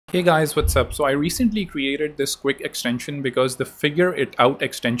Hey guys, what's up? So I recently created this quick extension because the figure it out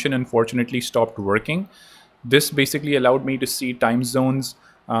extension unfortunately stopped working. This basically allowed me to see time zones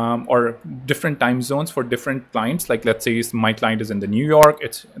or different time zones for different clients. Like let's say my client is in the New York,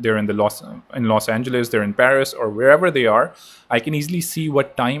 they're in the Los Angeles, they're in Paris, or wherever they are. I can easily see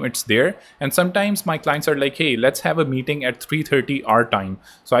what time it's there. And sometimes my clients are like, "Hey, let's have a meeting at 3:30 our time."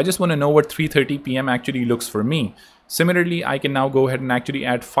 So I just want to know what 3:30 p.m. actually looks for me. Similarly, I can now go ahead and actually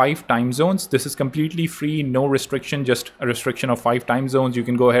add 5 time zones. This is completely free, no restriction, just a restriction of 5 time zones. You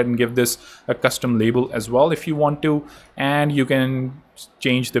can go ahead and give this a custom label as well if you want to. And you can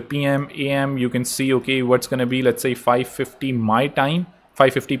change the PM, AM. You can see, okay, what's going to be, let's say 5:50 my time.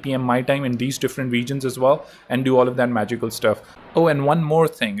 5:50 p.m. my time in these different regions as well, and do all of that magical stuff. Oh, and one more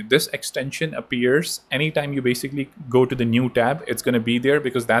thing, this extension appears anytime you basically go to the new tab. It's going to be there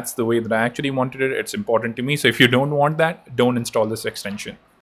because that's the way that I actually wanted it. It's important to me. So if you don't want that, don't install this extension.